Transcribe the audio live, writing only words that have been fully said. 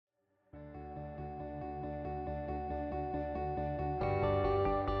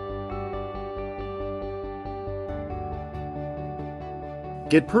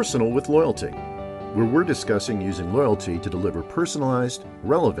Get personal with loyalty, where we're discussing using loyalty to deliver personalized,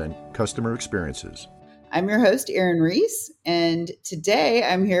 relevant customer experiences. I'm your host, Erin Reese, and today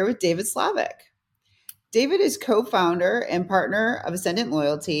I'm here with David Slavic. David is co-founder and partner of Ascendant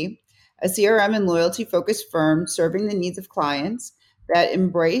Loyalty, a CRM and loyalty-focused firm serving the needs of clients that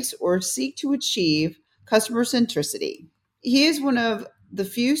embrace or seek to achieve customer centricity. He is one of the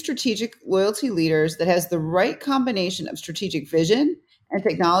few strategic loyalty leaders that has the right combination of strategic vision and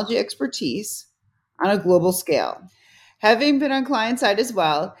technology expertise on a global scale. Having been on client side as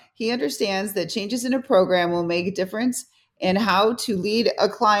well, he understands that changes in a program will make a difference in how to lead a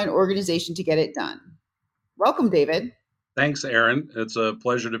client organization to get it done. Welcome, David. Thanks, Erin. It's a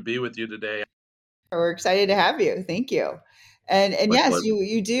pleasure to be with you today. We're excited to have you. Thank you. And My yes, pleasure.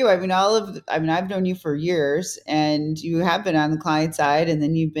 you do. I've known you for years, and you have been on the client side, and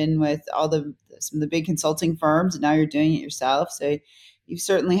then you've been with some of the big consulting firms, and now you're doing it yourself. So you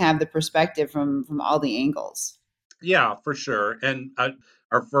certainly have the perspective from all the angles. Yeah, for sure. And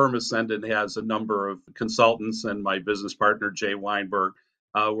our firm Ascendant has a number of consultants, and my business partner, Jay Weinberg.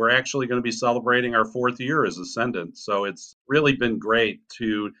 We're actually going to be celebrating our 4th year as Ascendant. So it's really been great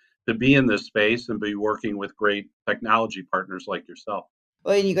to be in this space and be working with great technology partners like yourself.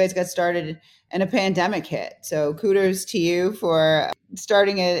 Well, and you guys got started and a pandemic hit. So kudos to you for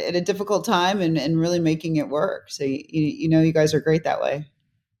starting at a difficult time and really making it work. So, you guys are great that way.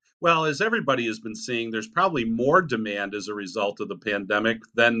 Well, as everybody has been seeing, there's probably more demand as a result of the pandemic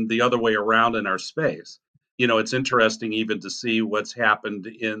than the other way around in our space. It's interesting even to see what's happened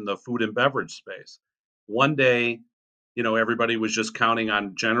in the food and beverage space. One day, everybody was just counting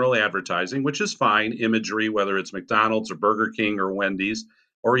on general advertising, which is fine, imagery, whether it's McDonald's or Burger King or Wendy's,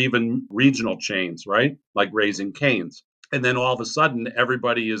 or even regional chains, right? Like Raising Cane's. And then all of a sudden,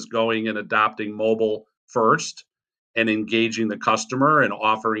 everybody is going and adopting mobile first and engaging the customer and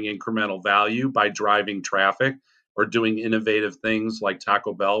offering incremental value by driving traffic or doing innovative things like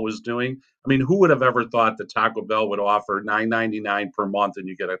Taco Bell was doing. I mean, who would have ever thought that Taco Bell would offer $9.99 per month and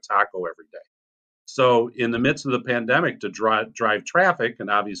you get a taco every day? So in the midst of the pandemic, to drive traffic, and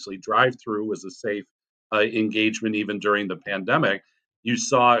obviously drive-through was a safe engagement even during the pandemic, you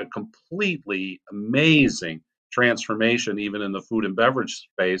saw a completely amazing transformation even in the food and beverage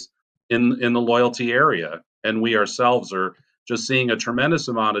space in the loyalty area. And we ourselves are just seeing a tremendous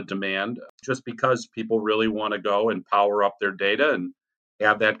amount of demand just because people really want to go and power up their data and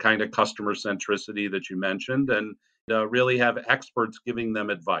have that kind of customer centricity that you mentioned, and really have experts giving them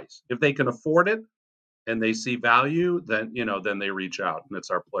advice. If they can afford it and they see value, then they reach out, and it's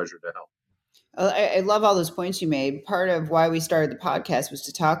our pleasure to help. I love all those points you made. Part of why we started the podcast was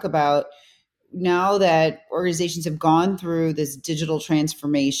to talk about now that organizations have gone through this digital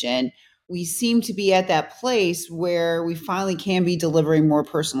transformation, we seem to be at that place where we finally can be delivering more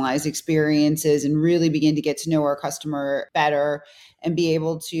personalized experiences and really begin to get to know our customer better and be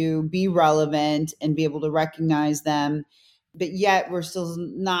able to be relevant and be able to recognize them. But yet we're still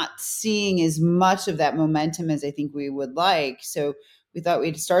not seeing as much of that momentum as I think we would like. So we thought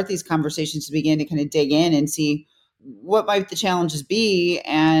we'd start these conversations to begin to kind of dig in and see what might the challenges be,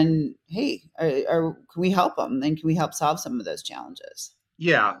 and hey, can we help them, and can we help solve some of those challenges?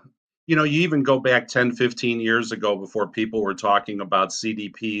 Yeah. You even go back 10, 15 years ago before people were talking about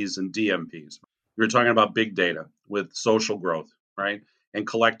CDPs and DMPs. We were talking about big data with social growth, right? And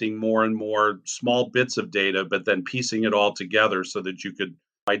collecting more and more small bits of data, but then piecing it all together so that you could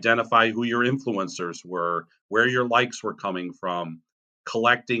identify who your influencers were, where your likes were coming from,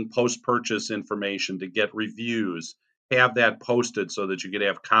 collecting post-purchase information to get reviews, have that posted so that you could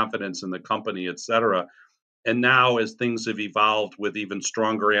have confidence in the company, et cetera. And now, as things have evolved with even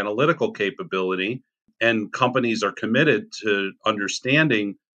stronger analytical capability, and companies are committed to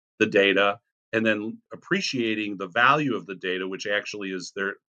understanding the data and then appreciating the value of the data, which actually is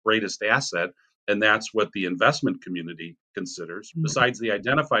their greatest asset. And that's what the investment community considers. Mhm. Besides the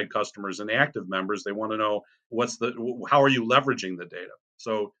identified customers and active members, they want to know how are you leveraging the data?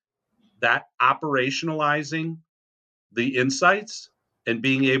 So that operationalizing the insights and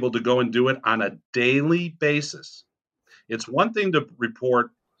being able to go and do it on a daily basis. It's one thing to report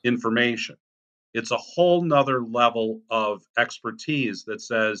information. It's a whole nother level of expertise that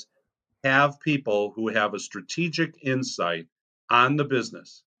says, have people who have a strategic insight on the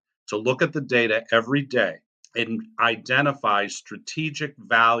business to look at the data every day and identify strategic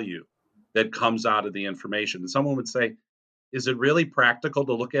value that comes out of the information. And someone would say, is it really practical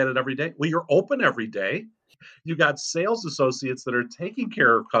to look at it every day? Well, you're open every day. You got sales associates that are taking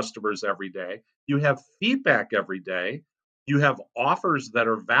care of customers every day. You have feedback every day. You have offers that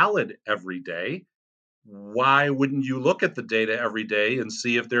are valid every day. Why wouldn't you look at the data every day and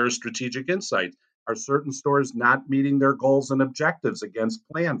see if there are strategic insights? Are certain stores not meeting their goals and objectives against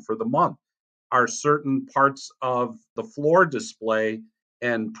plan for the month? Are certain parts of the floor display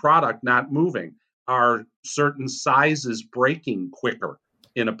and product not moving? Are certain sizes breaking quicker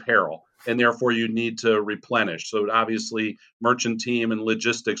in apparel? And therefore, you need to replenish. So, obviously, merchant team and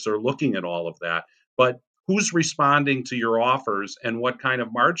logistics are looking at all of that. But who's responding to your offers and what kind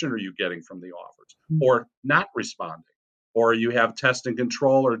of margin are you getting from the offers or not responding? Or you have test and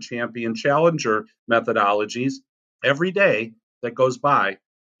control or champion challenger methodologies every day that goes by,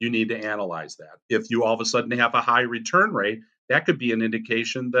 you need to analyze that. If you all of a sudden have a high return rate, that could be an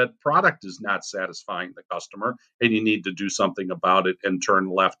indication that product is not satisfying the customer and you need to do something about it and turn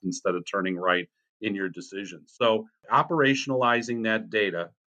left instead of turning right in your decisions. So, operationalizing that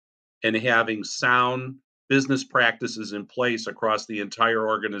data and having sound business practices in place across the entire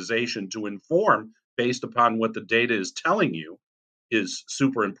organization to inform based upon what the data is telling you is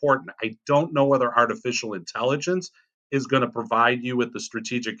super important. I don't know whether artificial intelligence is going to provide you with the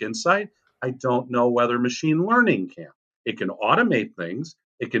strategic insight. I don't know whether machine learning can. It can automate things,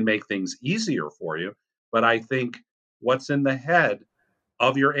 it can make things easier for you. But I think what's in the head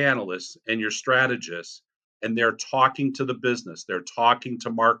of your analysts and your strategists, and they're talking to the business, they're talking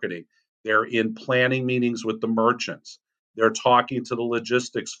to marketing, they're in planning meetings with the merchants, they're talking to the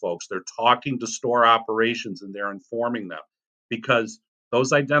logistics folks, they're talking to store operations, and they're informing them because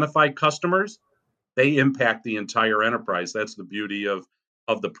those identified customers, they impact the entire enterprise. That's the beauty of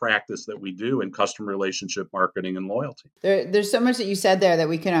the practice that we do in customer relationship marketing and loyalty. There's so much that you said there that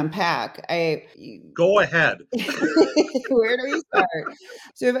we can unpack. Go ahead. Where do we start?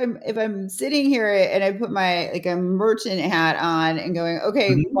 So if I'm sitting here and I put my like a merchant hat on and going,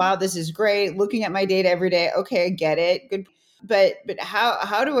 okay, wow, this is great. Looking at my data every day. Okay, I get it. Good. But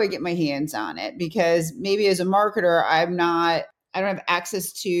how do I get my hands on it? Because maybe as a marketer, I don't have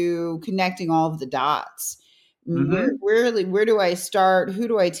access to connecting all of the dots. Where do I start? Who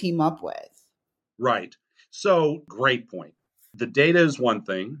do I team up with? Right. So, great point. The data is one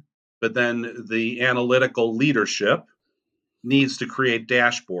thing, but then the analytical leadership needs to create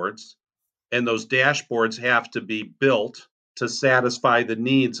dashboards, and those dashboards have to be built to satisfy the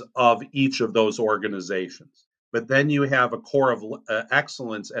needs of each of those organizations. But then you have a core of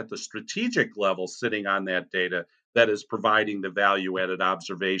excellence at the strategic level sitting on that data that is providing the value added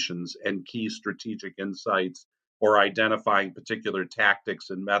observations and key strategic insights or identifying particular tactics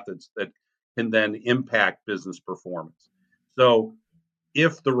and methods that can then impact business performance. So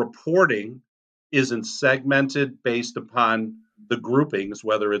if the reporting isn't segmented based upon the groupings,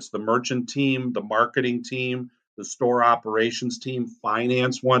 whether it's the merchant team, the marketing team, the store operations team,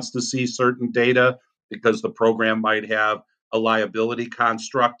 finance wants to see certain data because the program might have a liability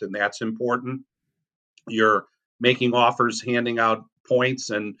construct, and that's important. You're making offers, handing out points,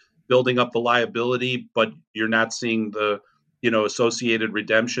 and building up the liability, but you're not seeing the associated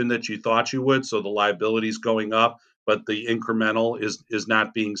redemption that you thought you would. So the liability is going up, but the incremental is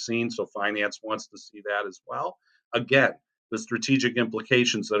not being seen. So finance wants to see that as well. Again, the strategic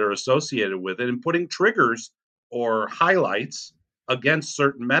implications that are associated with it, and putting triggers or highlights against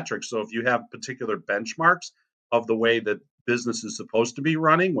certain metrics. So if you have particular benchmarks of the way that business is supposed to be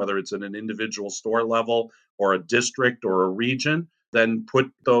running, whether it's in an individual store level or a district or a region, then put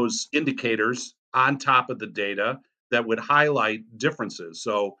those indicators on top of the data that would highlight differences.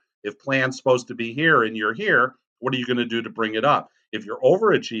 So if plan's supposed to be here and you're here, what are you going to do to bring it up? If you're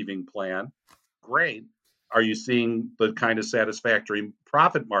overachieving plan, great. Are you seeing the kind of satisfactory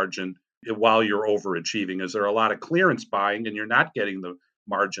profit margin while you're overachieving? Is there a lot of clearance buying and you're not getting the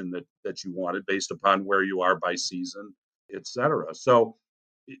margin that you wanted based upon where you are by season, et cetera? So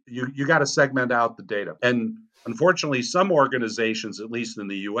you got to segment out the data. And unfortunately, some organizations, at least in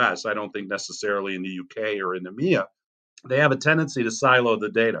the US, I don't think necessarily in the UK or in EMEA, they have a tendency to silo the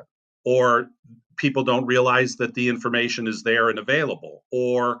data, or people don't realize that the information is there and available,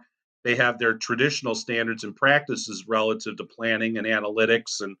 or they have their traditional standards and practices relative to planning and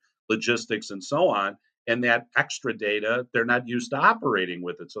analytics and logistics and so on. And that extra data, they're not used to operating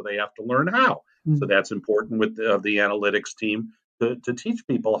with it. So they have to learn how. So that's important with the analytics team to teach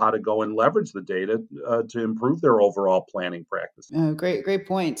people how to go and leverage the data to improve their overall planning practice. Great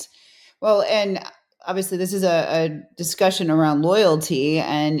points. Well, and obviously this is a discussion around loyalty,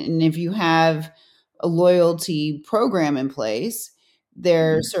 and if you have a loyalty program in place,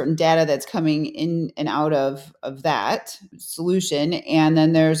 there's certain data that's coming in and out of that solution, and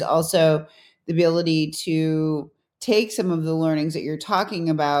then there's also the ability to take some of the learnings that you're talking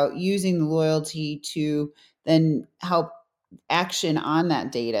about using the loyalty to then help action on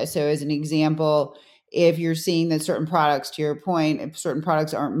that data. So as an example, if you're seeing that certain products, to your point, if certain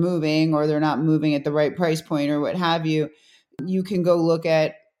products aren't moving or they're not moving at the right price point or what have you, you can go look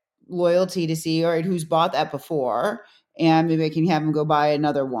at loyalty to see, all right, who's bought that before, and maybe I can have them go buy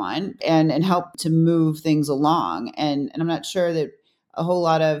another one and help to move things along. And I'm not sure that a whole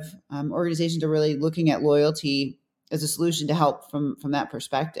lot of organizations are really looking at loyalty as a solution to help from that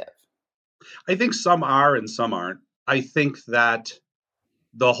perspective. I think some are and some aren't. I think that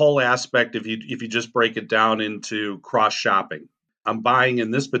the whole aspect, if you just break it down into cross shopping, I'm buying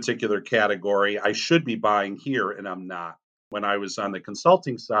in this particular category, I should be buying here, and I'm not. When I was on the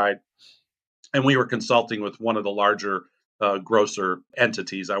consulting side, and we were consulting with one of the larger grocer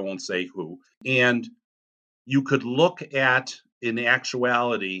entities, I won't say who, and you could look at, in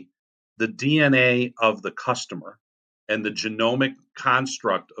actuality, the DNA of the customer and the genomic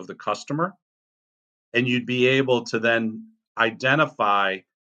construct of the customer, and you'd be able to then identify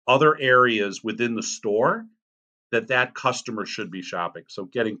other areas within the store that customer should be shopping. So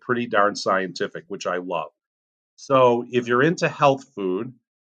getting pretty darn scientific, which I love. So if you're into health food,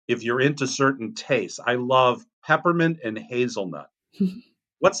 if you're into certain tastes, I love peppermint and hazelnut.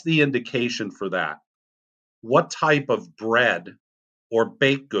 What's the indication for that? What type of bread or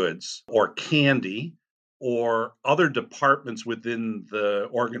baked goods or candy or other departments within the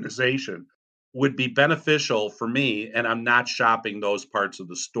organization would be beneficial for me, and I'm not shopping those parts of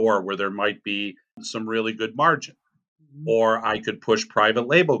the store where there might be some really good margin? Or I could push private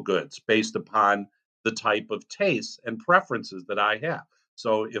label goods based upon the type of tastes and preferences that I have.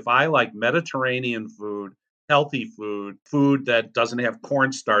 So if I like Mediterranean food, healthy food, food that doesn't have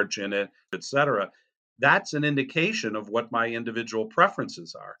cornstarch in it, etc., that's an indication of what my individual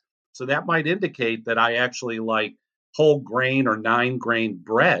preferences are. So that might indicate that I actually like whole grain or 9 grain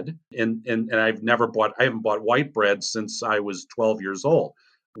bread. And I haven't bought white bread since I was 12 years old.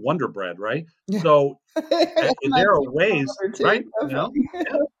 Wonder bread, right? Yeah. So My there are favorite ways, color too, right? You know, definitely.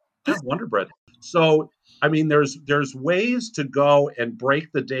 yeah, yeah, Wonder Bread. So, I mean, there's ways to go and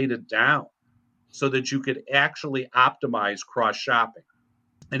break the data down so that you could actually optimize cross shopping.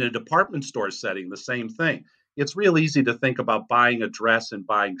 In a department store setting, the same thing. It's real easy to think about buying a dress and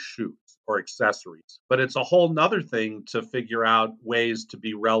buying shoes or accessories, but it's a whole nother thing to figure out ways to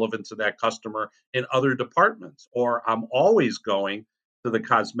be relevant to that customer in other departments. Or I'm always going to the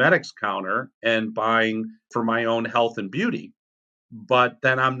cosmetics counter and buying for my own health and beauty, but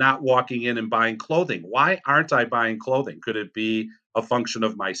then I'm not walking in and buying clothing. Why aren't I buying clothing? Could it be a function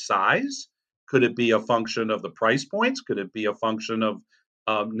of my size? Could it be a function of the price points? Could it be a function of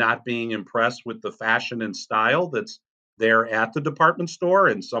not being impressed with the fashion and style that's there at the department store,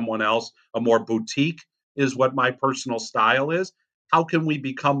 and someone else, a more boutique, is what my personal style is? How can we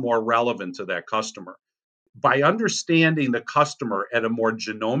become more relevant to that customer? By understanding the customer at a more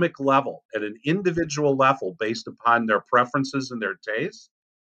genomic level, at an individual level based upon their preferences and their tastes,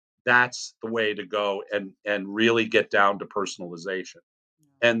 that's the way to go and really get down to personalization.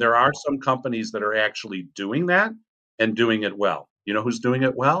 And there are some companies that are actually doing that and doing it well. You know who's doing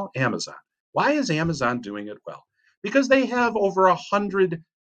it well? Amazon. Why is Amazon doing it well? Because they have over 100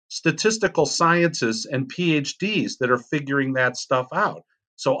 statistical scientists and PhDs that are figuring that stuff out.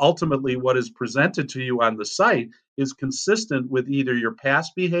 So ultimately, what is presented to you on the site is consistent with either your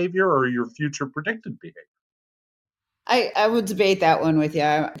past behavior or your future predicted behavior. I would debate that one with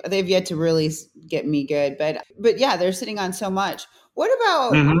you. They've yet to really get me good, but yeah, they're sitting on so much. What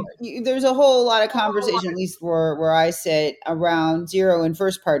about Mm-hmm. there's a whole lot of conversation, at least where I sit, around zero and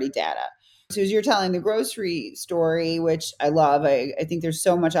first party data. So as you're telling the grocery story, which I love, I think there's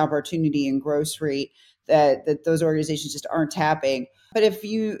so much opportunity in grocery that those organizations just aren't tapping. But if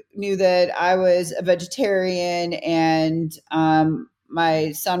you knew that I was a vegetarian and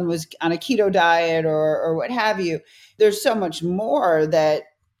my son was on a keto diet or what have you, there's so much more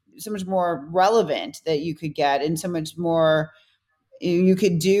relevant that you could get and so much more you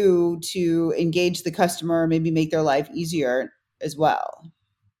could do to engage the customer, maybe make their life easier as well.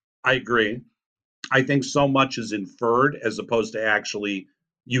 I agree. I think so much is inferred as opposed to actually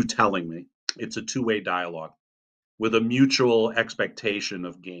you telling me. It's a two-way dialogue with a mutual expectation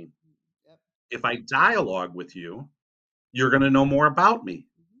of gain. Yep. If I dialogue with you, you're going to know more about me.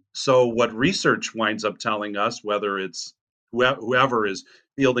 So, what research winds up telling us, whether it's whoever is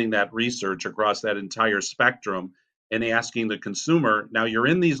fielding that research across that entire spectrum and asking the consumer, now you're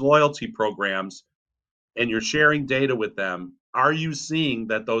in these loyalty programs and you're sharing data with them. Are you seeing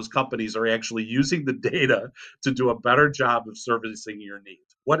that those companies are actually using the data to do a better job of servicing your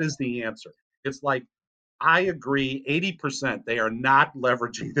needs? What is the answer? It's like, I agree 80% they are not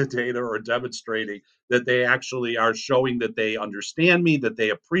leveraging the data or demonstrating that they actually are showing that they understand me, that they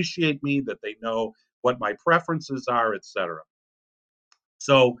appreciate me, that they know what my preferences are, etc.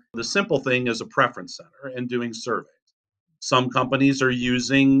 So the simple thing is a preference center and doing surveys. Some companies are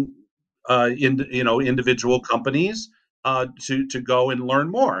using individual companies to go and learn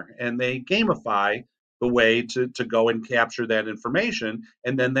more, and they gamify the way to go and capture that information,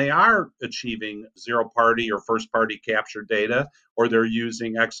 and then they are achieving zero party or first party capture data, or they're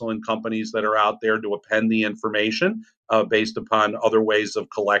using excellent companies that are out there to append the information based upon other ways of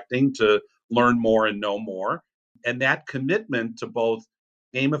collecting to learn more and know more. And that commitment to both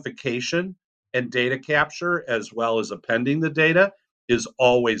gamification and data capture, as well as appending the data, is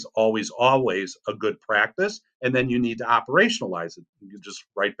always, always, always a good practice. And then you need to operationalize it. You just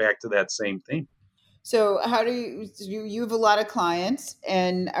right back to that same theme. So how do you have a lot of clients,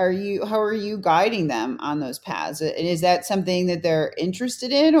 and how are you guiding them on those paths? And is that something that they're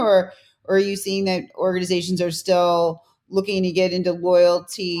interested in, or are you seeing that organizations are still looking to get into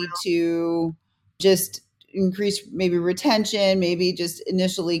loyalty to just increase maybe retention, maybe just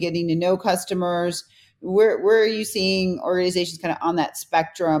initially getting to know customers? Where are you seeing organizations kind of on that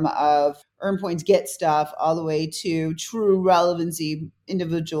spectrum of earn points, get stuff, all the way to true relevancy,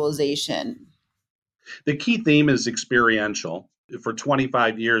 individualization? The key theme is experiential. For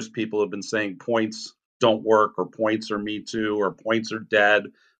 25 years, people have been saying points don't work, or points are me too, or points are dead,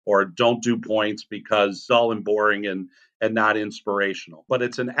 or don't do points because it's dull and boring and not inspirational. But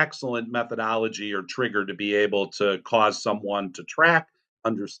it's an excellent methodology or trigger to be able to cause someone to track,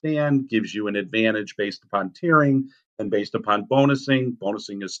 understand, gives you an advantage based upon tiering and based upon bonusing.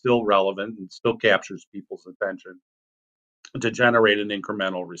 Bonusing is still relevant and still captures people's attention to generate an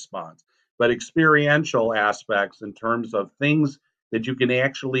incremental response. But experiential aspects in terms of things that you can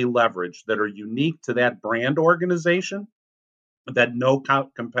actually leverage that are unique to that brand organization, that no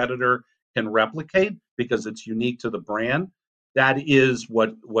competitor can replicate because it's unique to the brand. That is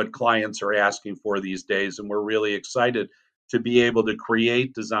what clients are asking for these days. And we're really excited to be able to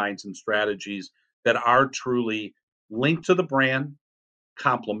create designs and strategies that are truly linked to the brand,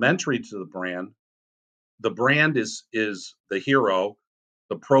 complementary to the brand is the hero.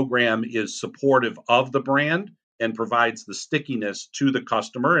 The program is supportive of the brand and provides the stickiness to the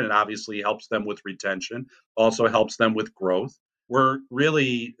customer, and obviously helps them with retention, also helps them with growth. We're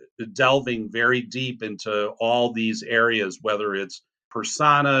really delving very deep into all these areas, whether it's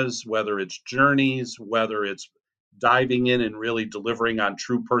personas, whether it's journeys, whether it's diving in and really delivering on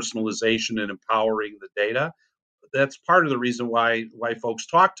true personalization and empowering the data. That's part of the reason why folks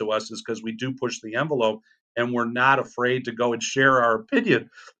talk to us, is because we do push the envelope, and we're not afraid to go and share our opinion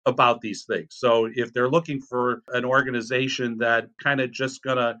about these things. So if they're looking for an organization that kind of just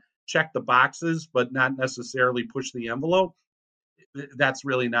gonna check the boxes but not necessarily push the envelope, that's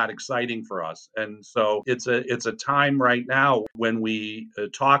really not exciting for us. And so it's a time right now when we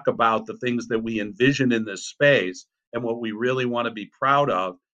talk about the things that we envision in this space and what we really want to be proud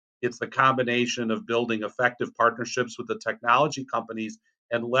of. It's the combination of building effective partnerships with the technology companies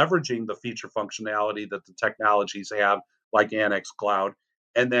and leveraging the feature functionality that the technologies have, like Annex Cloud,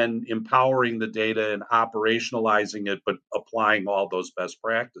 and then empowering the data and operationalizing it, but applying all those best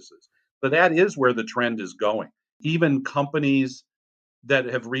practices. But that is where the trend is going. Even companies that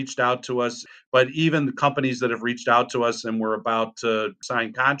have reached out to us, but even the companies that have reached out to us and we're about to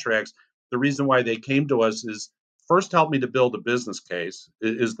sign contracts, the reason why they came to us is, first, help me to build a business case.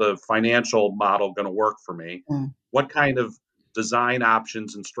 Is the financial model going to work for me? Mm. What kind of design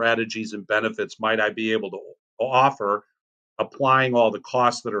options and strategies and benefits might I be able to offer, applying all the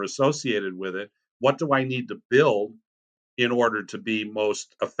costs that are associated with it? What do I need to build in order to be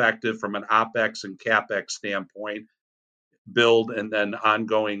most effective from an OPEX and CAPEX standpoint, build and then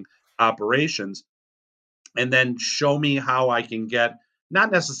ongoing operations, and then show me how I can get not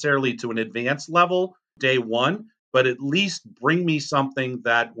necessarily to an advanced level day one, but at least bring me something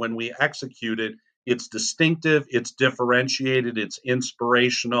that when we execute it, it's distinctive, it's differentiated, it's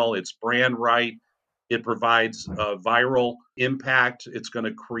inspirational, it's brand right, it provides a viral impact, it's going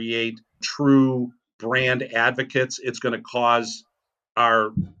to create true brand advocates, it's going to cause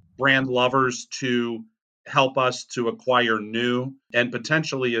our brand lovers to help us to acquire new, and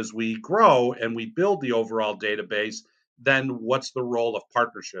potentially as we grow and we build the overall database, then what's the role of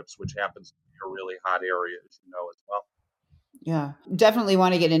partnerships, which happens to be a really hot area, as you know, as well. Yeah, definitely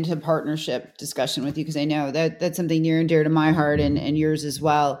want to get into partnership discussion with you, because I know that that's something near and dear to my heart, and yours as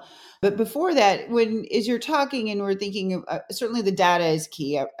well. But before that, when as you're talking and we're thinking of, certainly the data is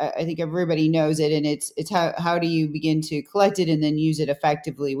key. I think everybody knows it, and it's how do you begin to collect it and then use it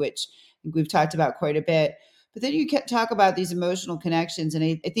effectively, which I think we've talked about quite a bit. But then you talk about these emotional connections, and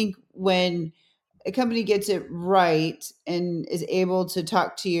I think when a company gets it right and is able to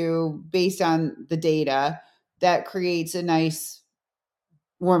talk to you based on the data, that creates a nice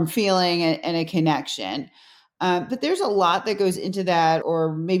warm feeling and a connection. But there's a lot that goes into that,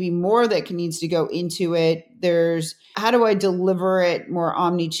 or maybe more that needs to go into it. There's how do I deliver it more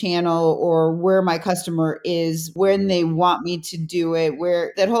omni-channel, or where my customer is when they want me to do it,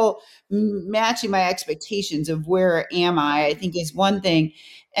 where that whole matching my expectations of where am I think is one thing.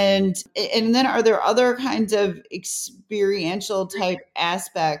 And then are there other kinds of experiential type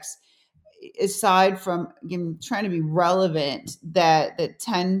aspects aside from, again, trying to be relevant, that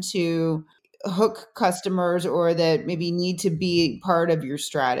tend to hook customers or that maybe need to be part of your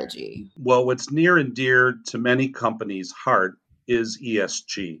strategy? Well, what's near and dear to many companies' heart is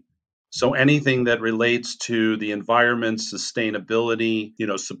ESG. So anything that relates to the environment, sustainability,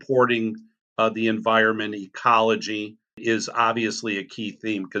 supporting the environment, ecology is obviously a key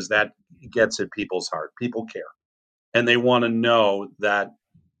theme because that gets at people's heart. People care and they want to know that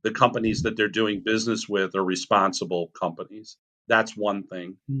the companies that they're doing business with are responsible companies. That's one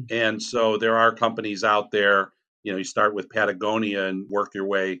thing. And so there are companies out there, you start with Patagonia and work your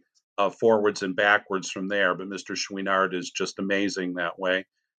way forwards and backwards from there. But Mr. Chouinard is just amazing that way.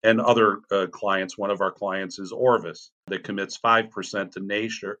 And other clients, one of our clients is Orvis, that commits 5%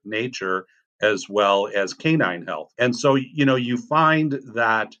 to nature as well as canine health. And so, you find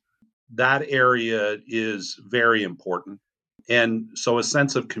that area is very important. And so a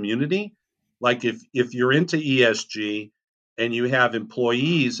sense of community, like if you're into ESG and you have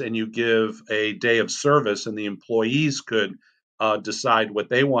employees and you give a day of service and the employees could decide what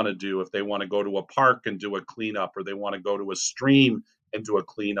they want to do, if they want to go to a park and do a cleanup or they want to go to a stream and do a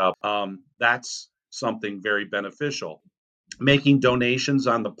cleanup, that's something very beneficial. Making donations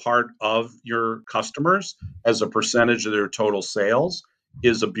on the part of your customers as a percentage of their total sales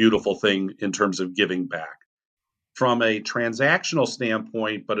is a beautiful thing in terms of giving back. From a transactional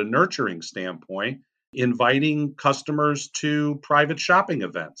standpoint, but a nurturing standpoint, inviting customers to private shopping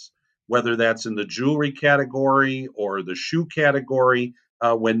events, whether that's in the jewelry category or the shoe category,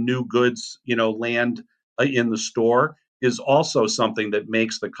 when new goods, land in the store, is also something that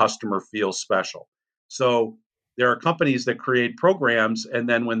makes the customer feel special. So there are companies that create programs, and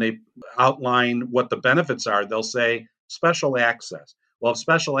then when they outline what the benefits are, they'll say special access. Well, if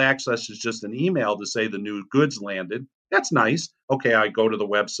special access is just an email to say the new goods landed, that's nice. Okay, I go to the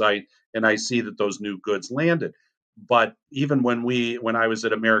website and I see that those new goods landed. But even when I was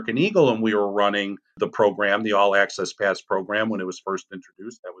at American Eagle and we were running the program, the All Access Pass program, when it was first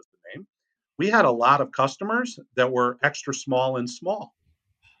introduced, that was the name. We had a lot of customers that were extra small and small,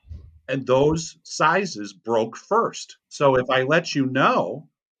 and those sizes broke first. So if I let you know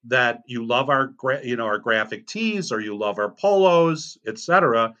that you love our graphic tees or you love our polos,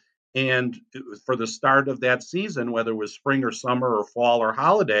 etc., and for the start of that season, whether it was spring or summer or fall or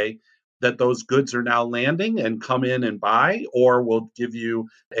holiday, that those goods are now landing and come in and buy, or we'll give you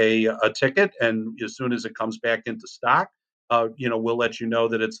a ticket, and as soon as it comes back into stock, we'll let you know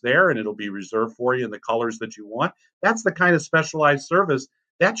that it's there and it'll be reserved for you in the colors that you want. That's the kind of specialized service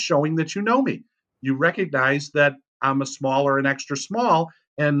that's showing that you know me. You recognize that I'm a small or an extra small,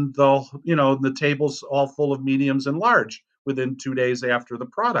 and the table's all full of mediums and large within 2 days after the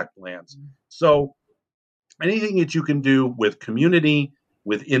product lands. So anything that you can do with community,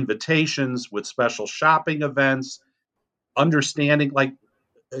 with invitations, with special shopping events, understanding, like,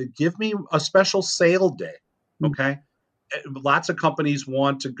 give me a special sale day. Okay. Lots of companies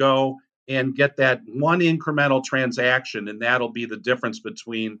want to go and get that one incremental transaction, and that'll be the difference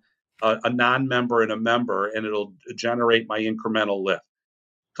between a non-member and a member, and it'll generate my incremental lift.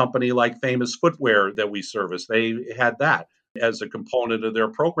 Company like Famous Footwear that we service, they had that as a component of their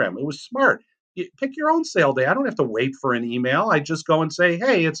program. It was smart. You pick your own sale day. I don't have to wait for an email. I just go and say,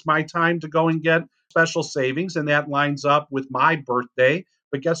 hey, it's my time to go and get special savings, and that lines up with my birthday.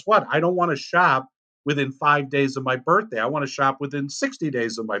 But guess what? I don't want to shop within 5 days of my birthday. I want to shop within 60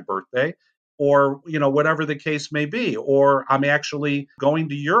 days of my birthday, or whatever the case may be. Or I'm actually going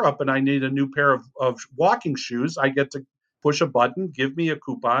to Europe and I need a new pair of walking shoes. I get to push a button, give me a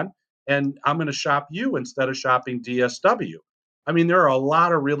coupon, and I'm going to shop you instead of shopping DSW. I mean, there are a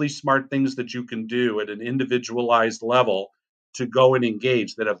lot of really smart things that you can do at an individualized level to go and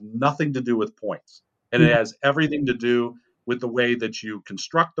engage that have nothing to do with points. And it has everything to do with the way that you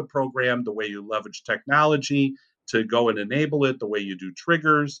construct the program, the way you leverage technology to go and enable it, the way you do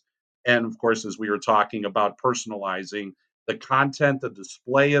triggers. And of course, as we were talking about personalizing the content, the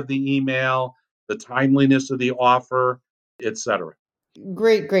display of the email, the timeliness of the offer, etc.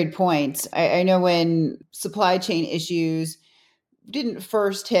 Great points. I know when supply chain issues didn't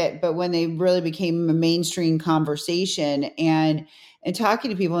first hit, but when they really became a mainstream conversation, and talking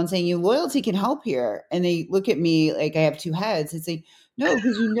to people and saying, you loyalty can help here. And they look at me like I have two heads and say, no,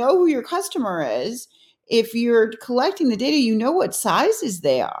 because you know who your customer is. If you're collecting the data, you know what sizes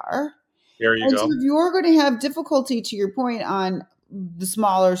they are. There you And so go. if you're going to have difficulty, to your point, on the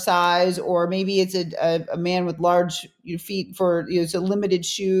smaller size, or maybe it's a man with large feet for so limited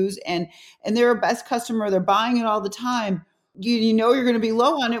shoes, and they're a best customer, they're buying it all the time. You know you're going to be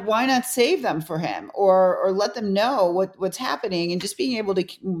low on it. Why not save them for him, or let them know what's happening, and just being able to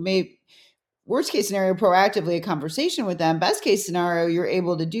maybe worst case scenario, proactively a conversation with them. Best case scenario, you're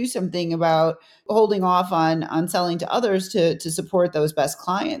able to do something about holding off on selling to others to support those best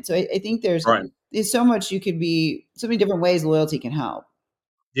clients. So I think Right. there's so much you could be, so many different ways loyalty can help.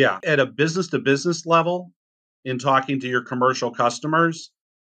 Yeah. At a business to business level, in talking to your commercial customers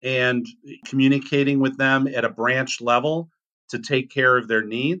and communicating with them at a branch level to take care of their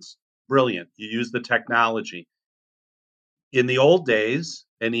needs, brilliant. You use the technology. In the old days,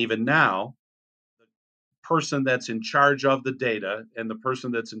 and even now, the person that's in charge of the data and the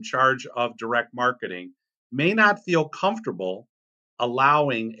person that's in charge of direct marketing may not feel comfortable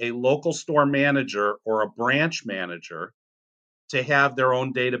allowing a local store manager or a branch manager to have their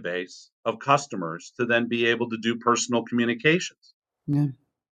own database of customers to then be able to do personal communications. Yeah.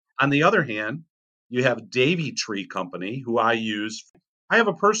 On the other hand, you have Davy Tree Company, who I use. I have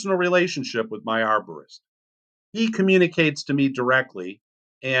a personal relationship with my arborist. He communicates to me directly,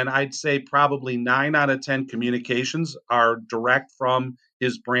 and I'd say probably 9 out of 10 communications are direct from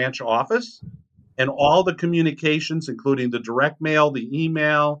his branch office. And all the communications, including the direct mail, the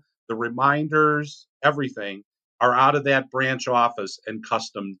email, the reminders, everything, are out of that branch office and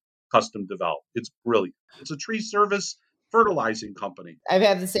custom developed. It's brilliant. It's a tree service fertilizing company. I've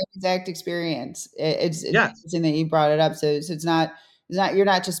had the same exact experience. It's Yes. interesting that you brought it up. So it's not you're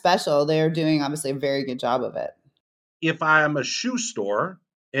not just special. They're doing obviously a very good job of it. If I'm a shoe store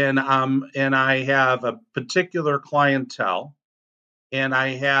and I have a particular clientele and I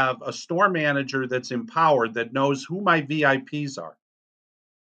have a store manager that's empowered that knows who my VIPs are.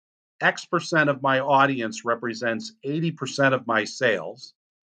 X% of my audience represents 80% of my sales.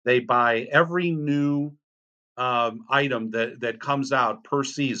 They buy every new item that comes out per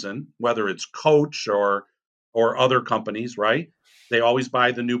season, whether it's Coach or other companies, right? They always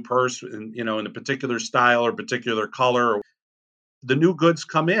buy the new purse, in a particular style or particular color. The new goods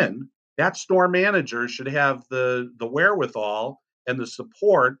come in. That store manager should have the wherewithal and the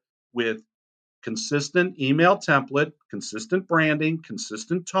support with consistent email template, consistent branding,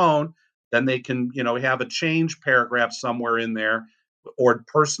 consistent tone. Then they can, have a change paragraph somewhere in there or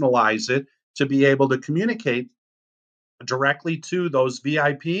personalize it to be able to communicate directly to those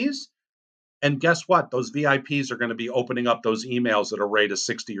VIPs. And guess what? Those VIPs are going to be opening up those emails at a rate of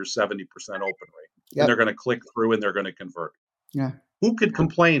 60 or 70% open rate. And Yep. they're going to click through and they're going to convert. Yeah. Who could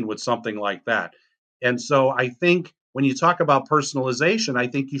complain with something like that? And so I think when you talk about personalization, I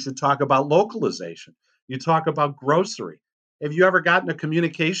think you should talk about localization. You talk about grocery. Have you ever gotten a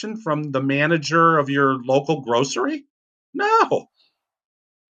communication from the manager of your local grocery? No.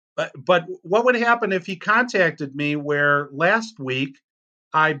 But what would happen if he contacted me where last week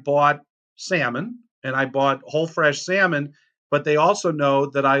I bought salmon and I bought whole fresh salmon, but they also know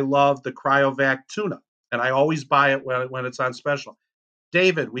that I love the cryovac tuna and I always buy it when it's on special.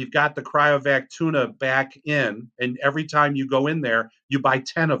 David, we've got the cryovac tuna back in, and every time you go in there, you buy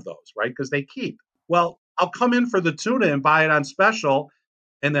 10 of those, right? Because they keep. Well, I'll come in for the tuna and buy it on special.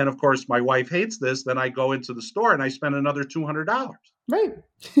 And then, of course, my wife hates this. Then I go into the store and I spend another $200. Right.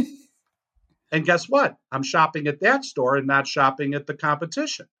 And guess what? I'm shopping at that store and not shopping at the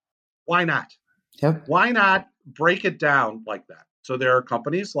competition. Why not? Yep. Why not break it down like that? So there are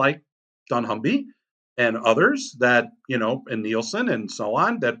companies like dunnhumby and others that, and Nielsen and so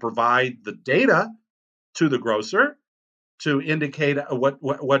on, that provide the data to the grocer to indicate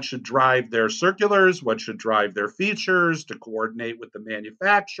what should drive their circulars, what should drive their features, to coordinate with the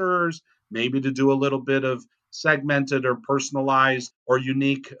manufacturers, maybe to do a little bit of segmented or personalized or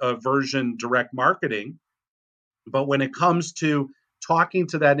unique version direct marketing. But when it comes to talking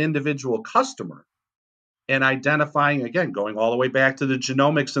to that individual customer and identifying, again, going all the way back to the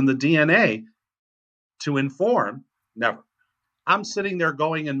genomics and the DNA to inform, never. I'm sitting there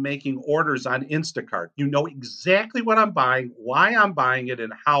going and making orders on Instacart. You know exactly what I'm buying, why I'm buying it,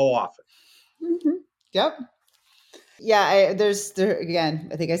 and how often. Mm-hmm. Yep. Yeah, again,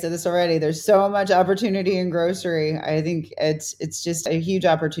 I think I said this already. There's so much opportunity in grocery. I think it's just a huge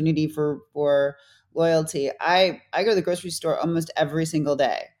opportunity for loyalty. I go to the grocery store almost every single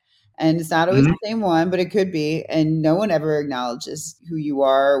day. And it's not always Mhm. the same one, but it could be. And no one ever acknowledges who you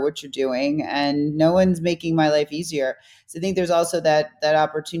are, or what you're doing, and no one's making my life easier. So I think there's also that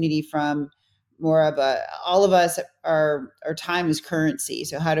opportunity from more of a, all of us, our time is currency.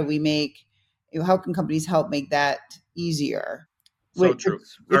 So how do we make, how can companies help make that easier? So Which, true.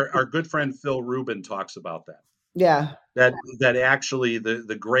 Our good friend Phil Rubin talks about that. yeah, That actually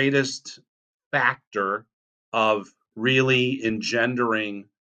the greatest factor of really engendering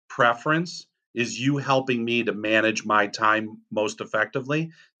preference is you helping me to manage my time most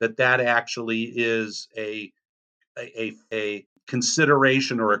effectively. That actually is a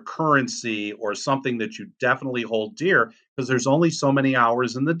consideration or a currency or something that you definitely hold dear, because there's only so many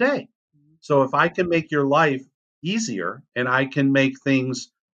hours in the day. So if I can make your life easier and I can make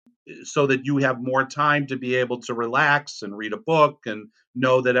things so that you have more time to be able to relax and read a book and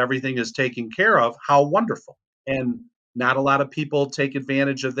know that everything is taken care of, how wonderful. And not a lot of people take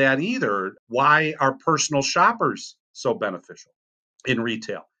advantage of that either. Why are personal shoppers so beneficial in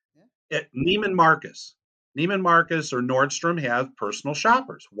retail? Neiman Marcus. Neiman Marcus or Nordstrom have personal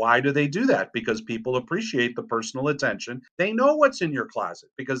shoppers. Why do they do that? Because people appreciate the personal attention. They know what's in your closet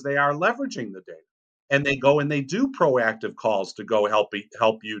because they are leveraging the data. And they go and they do proactive calls to go help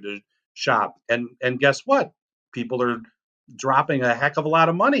you to shop. And guess what? People are dropping a heck of a lot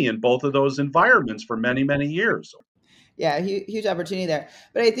of money in both of those environments for many, many years. yeah, huge opportunity there.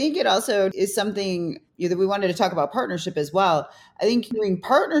 But I think it also is something, that we wanted to talk about partnership as well. I think doing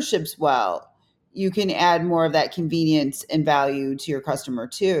partnerships well, you can add more of that convenience and value to your customer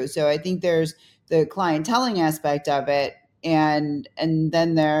too. So I think there's the clienteling aspect of it, and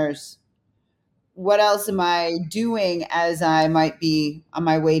then there's, what else am I doing as I might be on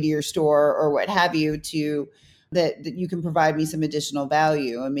my way to your store or what have you, to that you can provide me some additional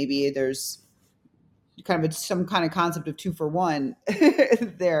value. And maybe there's kind of some kind of concept of 2 for 1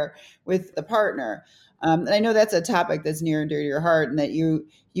 there with the partner. And I know that's a topic that's near and dear to your heart, and that you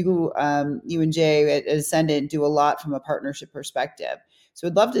and Jay at Ascendant do a lot from a partnership perspective. So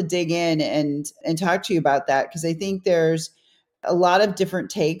I'd love to dig in and talk to you about that, because I think there's a lot of different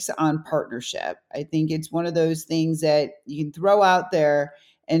takes on partnership. I think it's one of those things that you can throw out there,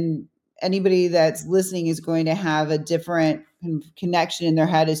 and anybody that's listening is going to have a different connection in their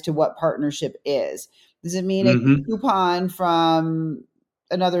head as to what partnership is. Does it mean a Mm-hmm. coupon from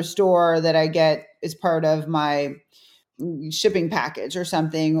another store that I get as part of my shipping package or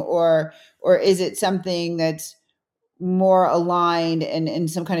something, or is it something that's more aligned and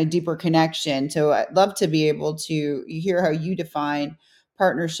some kind of deeper connection? So I'd love to be able to hear how you define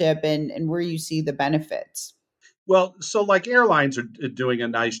partnership, and where you see the benefits. Well, so like airlines are doing a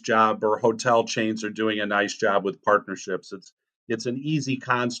nice job, or hotel chains are doing a nice job with partnerships. It's an easy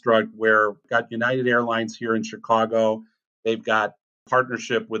construct where we've got United Airlines here in Chicago. They've got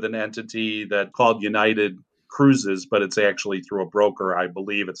partnership with an entity that called United Cruises, but it's actually through a broker. I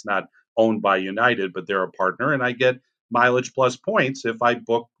believe it's not owned by United, but they're a partner, and I get mileage plus points if I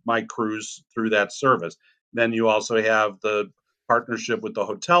book my cruise through that service. Then you also have the partnership with the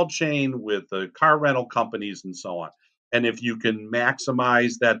hotel chain, with the car rental companies, and so on. And if you can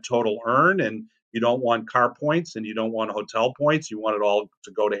maximize that total earn, and you don't want car points and you don't want hotel points, you want it all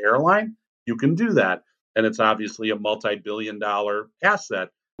to go to airline, you can do that. And it's obviously a multi-billion-dollar asset,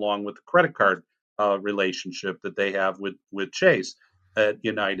 along with the credit card relationship that they have with Chase at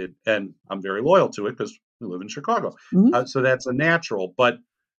United. And I'm very loyal to it because we live in Chicago. Mm-hmm. So that's a natural. But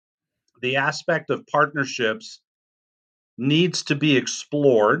the aspect of partnerships needs to be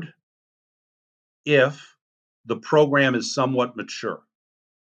explored if the program is somewhat mature.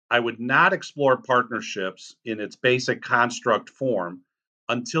 I would not explore partnerships in its basic construct form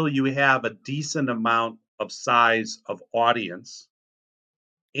until you have a decent amount of size of audience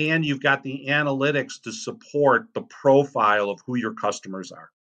and you've got the analytics to support the profile of who your customers are.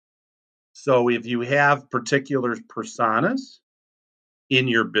 So if you have particular personas in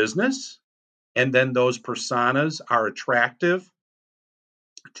your business, and then those personas are attractive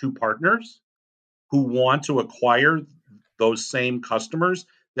to partners who want to acquire those same customers,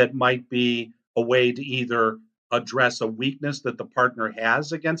 that might be a way to either address a weakness that the partner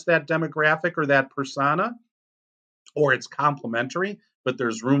has against that demographic or that persona, or it's complementary, but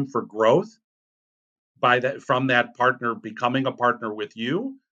there's room for growth by that from that partner becoming a partner with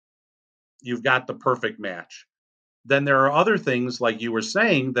you. You've got the perfect match. Then there are other things, like you were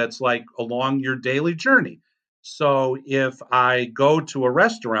saying, that's like along your daily journey. So if I go to a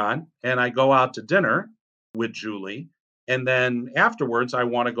restaurant and I go out to dinner with Julie, and then afterwards I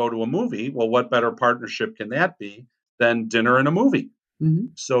want to go to a movie, well, what better partnership can that be than dinner and a movie? Mm-hmm.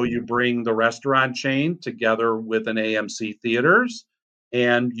 So you bring the restaurant chain together with an AMC Theaters,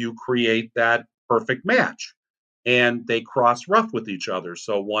 and you create that perfect match. And they cross rough with each other.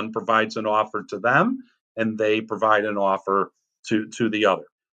 So one provides an offer to them, and they provide an offer to the other.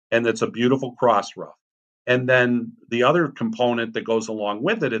 And it's a beautiful cross rough. And then the other component that goes along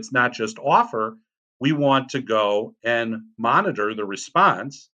with it, it's not just offer. We want to go and monitor the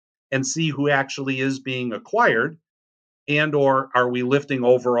response and see who actually is being acquired, and or are we lifting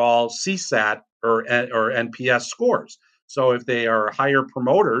overall CSAT or NPS scores? So if they are higher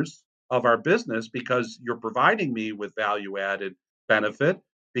promoters of our business because you're providing me with value added benefit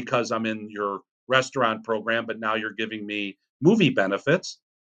because I'm in your restaurant program, but now you're giving me movie benefits,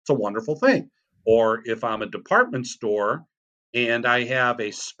 it's a wonderful thing. Or if I'm a department store and I have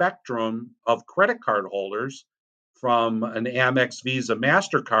a spectrum of credit card holders from an Amex Visa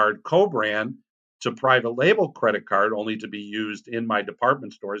MasterCard co-brand to private label credit card only to be used in my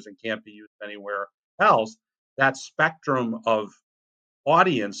department stores and can't be used anywhere else, that spectrum of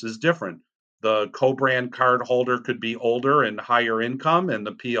audience is different. The co-brand card holder could be older and higher income, and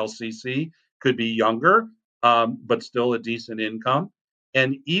the PLCC could be younger, but still a decent income.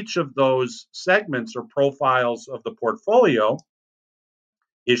 And each of those segments or profiles of the portfolio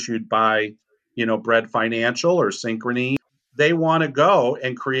issued by, Bread Financial or Synchrony, they want to go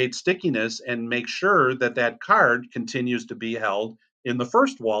and create stickiness and make sure that that card continues to be held in the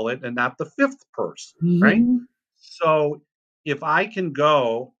first wallet and not the fifth purse, right? Mm-hmm. So if I can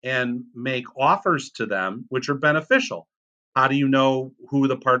go and make offers to them, which are beneficial, how do you know who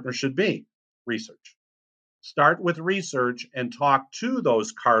the partner should be? Research. Start with research and talk to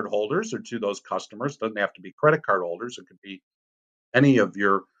those card holders or to those customers. Doesn't have to be credit card holders. It could be any of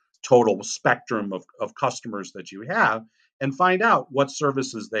your total spectrum of customers that you have, and find out what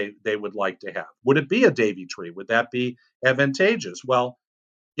services they would like to have. Would it be a Davy tree? Would that be advantageous? Well,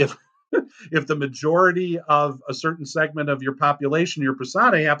 if if the majority of a certain segment of your population, your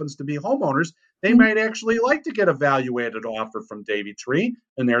persona happens to be homeowners, they might actually like to get a value-added offer from Davy Tree.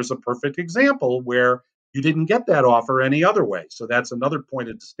 And there's a perfect example where you didn't get that offer any other way. So that's another point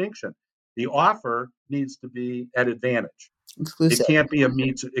of distinction. The offer needs to be at advantage. It Exclusive. can't be a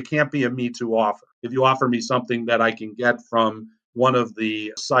me too. It can't be a me too offer. If you offer me something that I can get from one of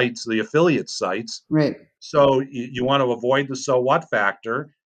the sites, the affiliate sites, Right. so you want to avoid the so what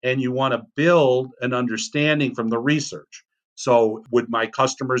factor, and you want to build an understanding from the research. So, would my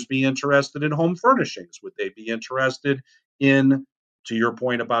customers be interested in home furnishings? Would they be interested in, to your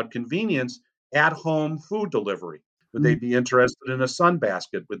point about convenience, at home food delivery? Would they Mm-hmm. be interested in a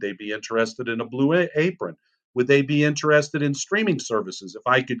sunbasket? Would they be interested in a blue apron? Would they be interested in streaming services? If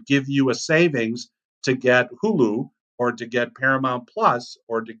I could give you a savings to get Hulu or to get Paramount Plus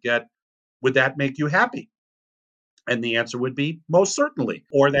or to get, would that make you happy? And the answer would be most certainly.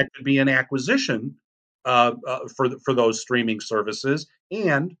 Or that could be an acquisition for those streaming services.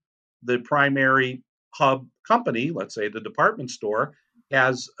 And the primary hub company, let's say the department store,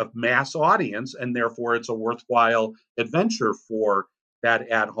 has a mass audience, and therefore it's a worthwhile adventure for that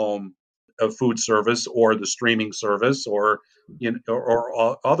at-home food service or the streaming service or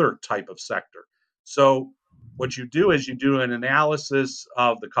other type of sector. So what you do is you do an analysis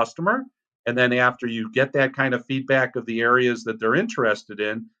of the customer, and then after you get that kind of feedback of the areas that they're interested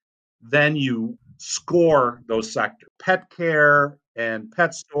in, then you score those sectors. Pet care and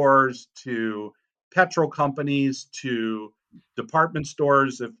pet stores to petrol companies to department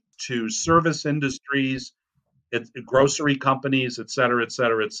stores to service industries, grocery companies, et cetera, et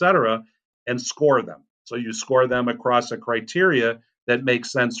cetera, et cetera, and score them. So you score them across a criteria that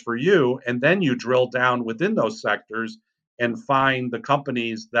makes sense for you. And then you drill down within those sectors and find the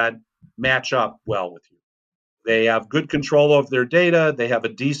companies that match up well with you. They have good control of their data. They have a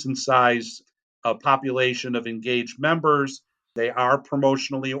decent size population of engaged members. They are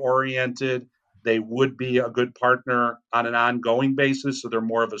promotionally oriented. They would be a good partner on an ongoing basis. So they're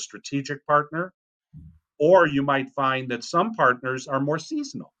more of a strategic partner. Or you might find that some partners are more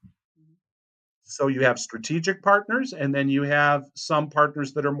seasonal. So you have strategic partners, and then you have some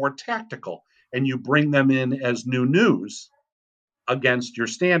partners that are more tactical, and you bring them in as new news against your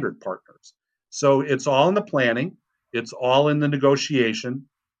standard partners. So it's all in the planning, it's all in the negotiation,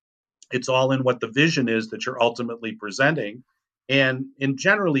 it's all in what the vision is that you're ultimately presenting. And in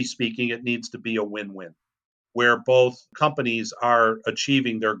generally speaking, it needs to be a win-win where both companies are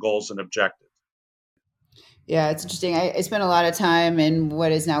achieving their goals and objectives. Yeah, it's interesting. I spent a lot of time in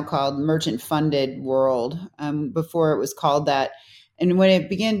what is now called merchant funded world. Before it was called that. And when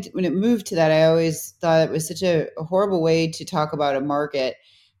it moved to that, I always thought it was such a horrible way to talk about a market,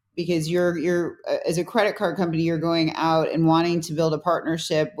 because you're as a credit card company, you're going out and wanting to build a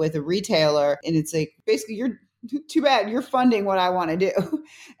partnership with a retailer, and it's like basically too bad, you're funding what I want to do.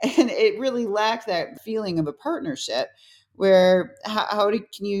 And it really lacked that feeling of a partnership where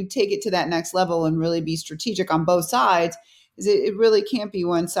can you take it to that next level and really be strategic on both sides? Is it really can't be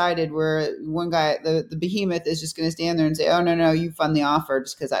one sided where one guy, the behemoth, is just going to stand there and say, oh, no, no, you fund the offer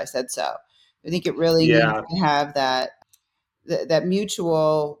just because I said so. I think it really needs Yeah, to have that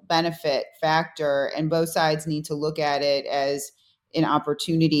mutual benefit factor, and both sides need to look at it as an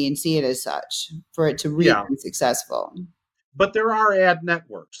opportunity and see it as such for it to really yeah. be successful. But there are ad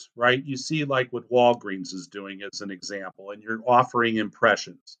networks, right? You see, like what Walgreens is doing as an example, and you're offering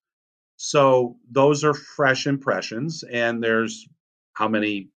impressions. So those are fresh impressions, and there's how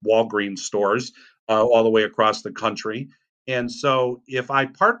many Walgreens stores all the way across the country. And so if I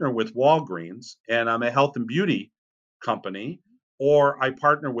partner with Walgreens and I'm a health and beauty company, or I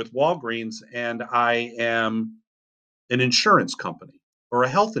partner with Walgreens and I am an insurance company or a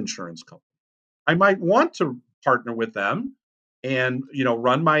health insurance company, I might want to partner with them and,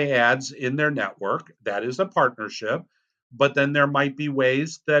 run my ads in their network. That is a partnership. But then there might be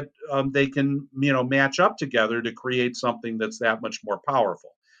ways that they can, match up together to create something that's that much more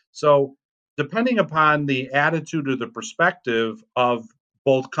powerful. So, depending upon the attitude or the perspective of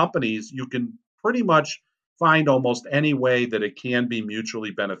both companies, you can pretty much find almost any way that it can be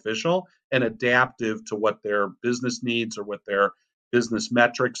mutually beneficial and adaptive to what their business needs or what their business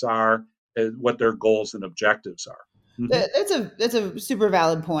metrics are, what their goals and objectives are. Mhm. That's a super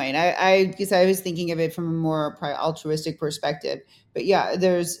valid point. I guess I was thinking of it from a more altruistic perspective. But yeah,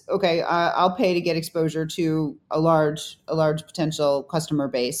 there's okay. I'll pay to get exposure to a large potential customer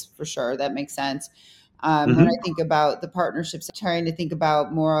base for sure. That makes sense. When I Mhm. think about the partnerships, I'm trying to think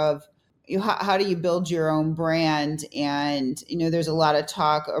about more of how do you build your own brand, and there's a lot of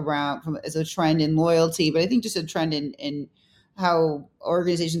talk around as a trend in loyalty, but I think just a trend in how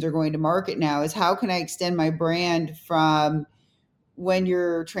organizations are going to market now is how can I extend my brand from when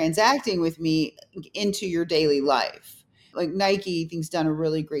you're transacting with me into your daily life. Like Nike, I think's done a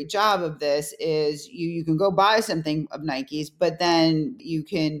really great job of this. Is you can go buy something of Nike's, but then you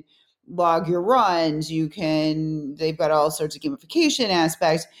can log your runs. They've got all sorts of gamification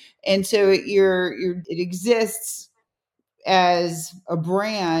aspects, and so it exists as a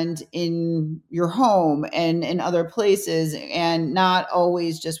brand in your home and in other places, and not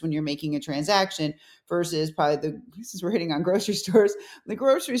always just when you're making a transaction, versus probably since we're hitting on grocery stores, the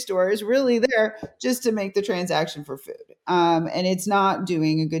grocery store is really there just to make the transaction for food, and it's not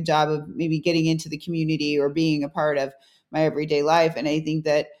doing a good job of maybe getting into the community or being a part of my everyday life. And I think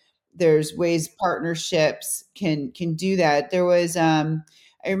that there's ways partnerships can do that.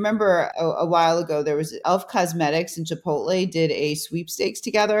 I remember a while ago there was Elf Cosmetics and Chipotle did a sweepstakes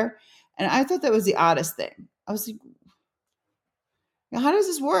together, and I thought that was the oddest thing. I was like, how does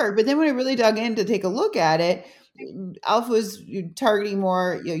this work? But then when I really dug in to take a look at it, Elf was targeting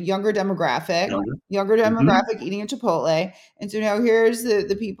more younger demographic, Younger. younger Mhm. demographic eating at Chipotle, and so now here's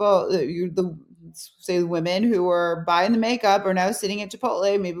the people, say the women who were buying the makeup are now sitting at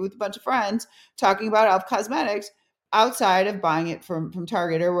Chipotle, maybe with a bunch of friends, talking about Elf Cosmetics outside of buying it from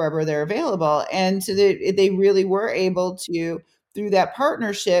Target or wherever they're available, and so they really were able to, through that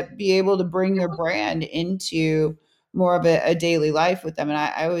partnership, be able to bring their brand into more of a daily life with them. And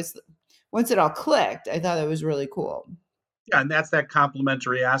I was, once it all clicked, I thought it was really cool. Yeah, and that's that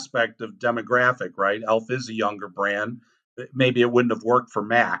complementary aspect of demographic, right? Elf is a younger brand. Maybe it wouldn't have worked for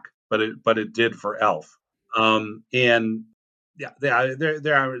Mac, but it did for Elf. And yeah,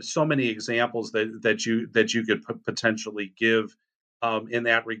 there are so many examples that you could potentially give in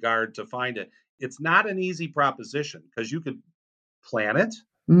that regard to find it. It's not an easy proposition because you could plan it,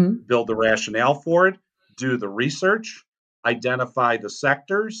 Mhm. build the rationale for it, do the research, identify the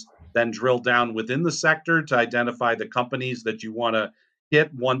sectors, then drill down within the sector to identify the companies that you want to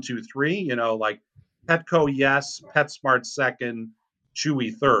hit one, two, three, like Petco, yes, PetSmart second,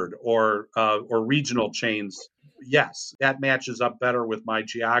 Chewy third, or regional chains. Yes, that matches up better with my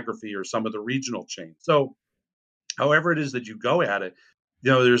geography or some of the regional chains. So, however it is that you go at it,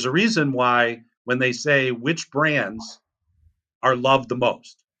 there's a reason why when they say which brands are loved the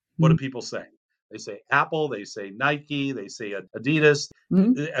most. What do Mhm. people say? They say Apple, they say Nike, they say Adidas,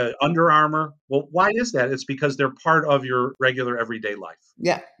 Mhm. Under Armour. Well, why is that? It's because they're part of your regular everyday life,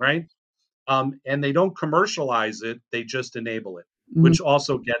 Yeah. right? And they don't commercialize it; they just enable it, Mhm. which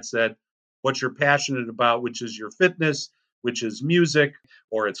also gets at what you're passionate about, which is your fitness, which is music,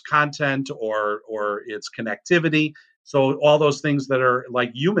 or it's content, or it's connectivity. So all those things that are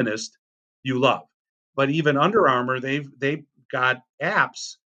like humanist, you love. But even Under Armour, they've got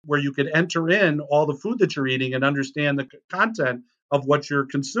apps where you could enter in all the food that you're eating and understand the content of what you're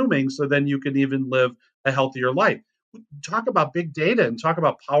consuming so then you can even live a healthier life. Talk about big data and talk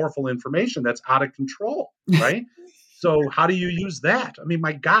about powerful information that's out of control, right? So how do you use that? I mean,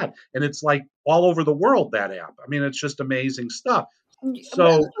 my God. And it's like all over the world, that app. I mean, it's just amazing stuff. But on the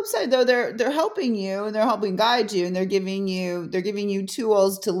So flip side, though, they're helping you and they're helping guide you and they're giving you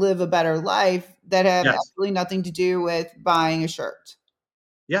tools to live a better life that have yes, absolutely nothing to do with buying a shirt.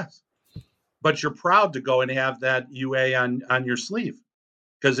 yes. But you're proud to go and have that UA on your sleeve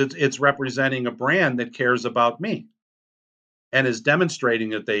because it's representing a brand that cares about me and is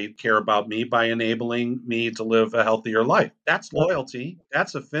demonstrating that they care about me by enabling me to live a healthier life. That's loyalty.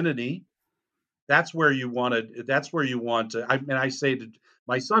 That's affinity. That's where you want to. I mean, I say to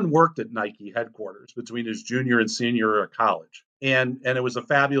my son worked at Nike headquarters between his junior and senior year of college. And it was a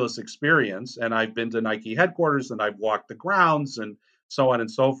fabulous experience. And I've been to Nike headquarters and I've walked the grounds and so on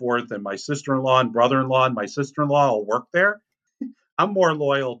and so forth. And my sister-in-law and brother-in-law and my sister-in-law all work there. I'm more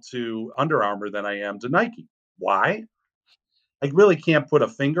loyal to Under Armour than I am to Nike. Why? I really can't put a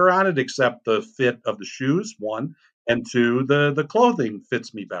finger on it except the fit of the shoes, one, and two, the clothing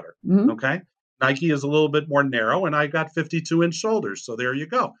fits me better. Hmm. Okay. Nike is a little bit more narrow, and I got 52-inch shoulders. So there you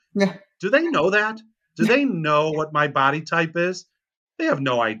go. Yeah. Do they know that? Do they know what my body type is? They have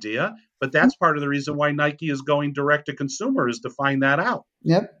no idea. But that's part of the reason why Nike is going direct to consumer is to find that out.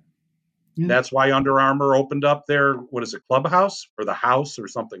 Yep. Yeah. That's why Under Armour opened up their, what is it, Clubhouse or the House or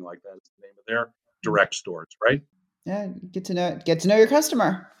something like that is the name of their direct stores, right? Yeah. Get to know your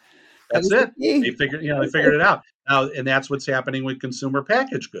customer. That That's is the it. key. They figured it out. Now, and that's what's happening with consumer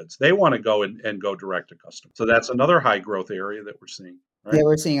packaged goods. They want to go and go direct to customer. So that's another high growth area that we're seeing, Yeah, right?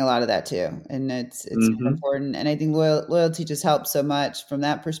 we're seeing a lot of that too, and it's so Hmm. important. And I think loyalty just helps so much from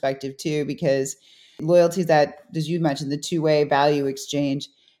that perspective too, because loyalty is that, as you mentioned, the two-way value exchange,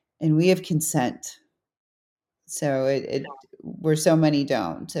 and we have consent. So it where so many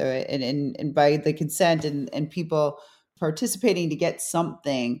don't. So and by the consent and people participating to get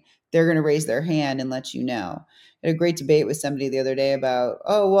something, they're going to raise their hand and let you know. I had a great debate with somebody the other day about,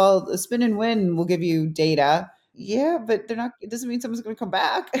 oh well, the spin and win will give you data. Yeah, but they're not. It doesn't mean someone's going to come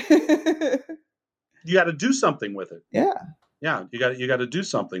back. You got to do something with it. Yeah. Yeah, you got to do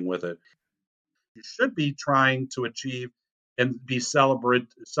something with it. You should be trying to achieve and be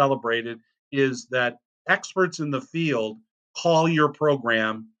celebrated is that experts in the field call your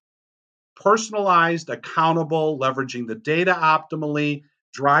program personalized, accountable, leveraging the data optimally,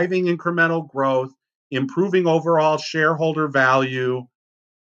 driving incremental growth, improving overall shareholder value,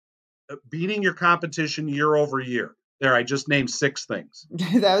 beating your competition year over year. There, I just named 6 things.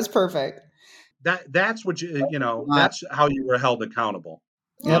 That was perfect. That's what that's how you were held accountable.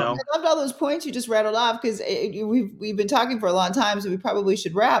 You Yep. know, I loved all those points you just rattled off because we've been talking for a long time, so we probably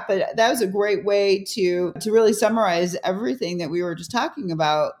should wrap. But that was a great way to really summarize everything that we were just talking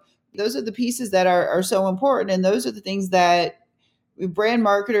about. Those are the pieces that are so important, and those are the things that brand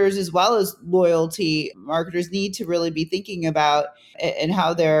marketers as well as loyalty marketers need to really be thinking about and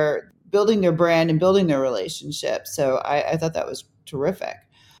how they're building their brand and building their relationship. So I thought that was terrific.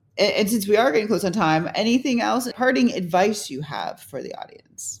 And since we are getting close on time, anything else, parting advice you have for the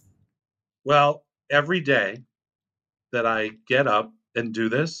audience? well, every day that I get up and do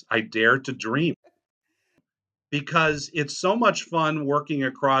this, I dare to dream because it's so much fun working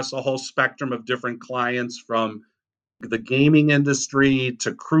across a whole spectrum of different clients from the gaming industry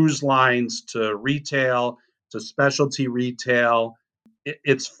to cruise lines to retail to specialty retail.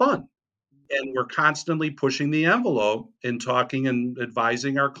 It's fun. And we're constantly pushing the envelope and talking and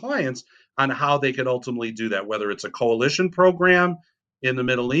advising our clients on how they could ultimately do that, whether it's a coalition program in the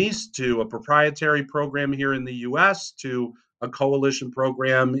Middle East to a proprietary program here in the US to a coalition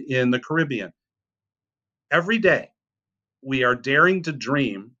program in the Caribbean. Every day, we are daring to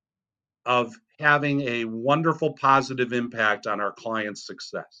dream of having a wonderful positive impact on our clients'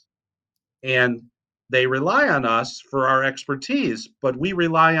 success. And they rely on us for our expertise, but we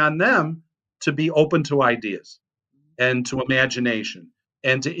rely on them to be open to ideas and to imagination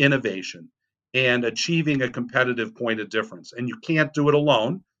and to innovation and achieving a competitive point of difference. And you can't do it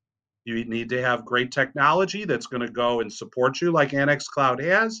alone. You need to have great technology that's going to go and support you, like Annex Cloud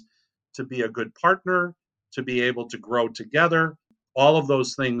has, to be a good partner, to be able to grow together. All of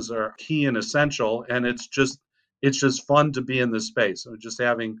those things are key and essential, and it's just fun to be in this space. I'm just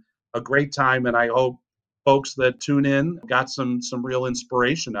having a great time, and I hope folks that tune in got some real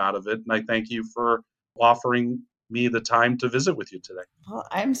inspiration out of it. And I thank you for offering me the time to visit with you today. Well,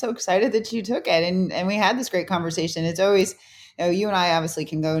 I'm so excited that you took it and we had this great conversation. It's always, you and I obviously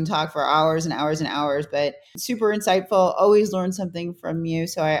can go and talk for hours and hours and hours, but super insightful, always learn something from you.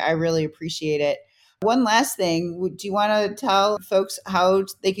 So I really appreciate it. One last thing, do you want to tell folks how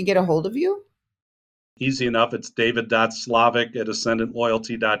they can get a hold of you? Easy enough. It's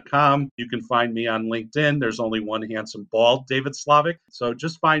david.slavic@ascendantloyalty.com. You can find me on LinkedIn. There's only one handsome bald David Slavic. So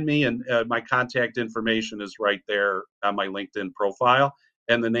just find me, and my contact information is right there on my LinkedIn profile.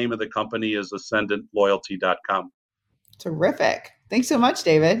 And the name of the company is ascendantloyalty.com. Terrific. Thanks so much,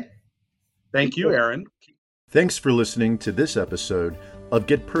 David. Thank you, Aaron. Thanks for listening to this episode of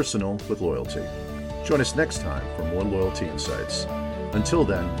Get Personal with Loyalty. Join us next time for more loyalty insights. Until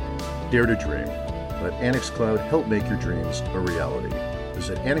then, dare to dream. Let Annex Cloud help make your dreams a reality.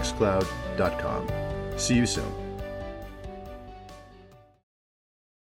 Visit annexcloud.com. See you soon.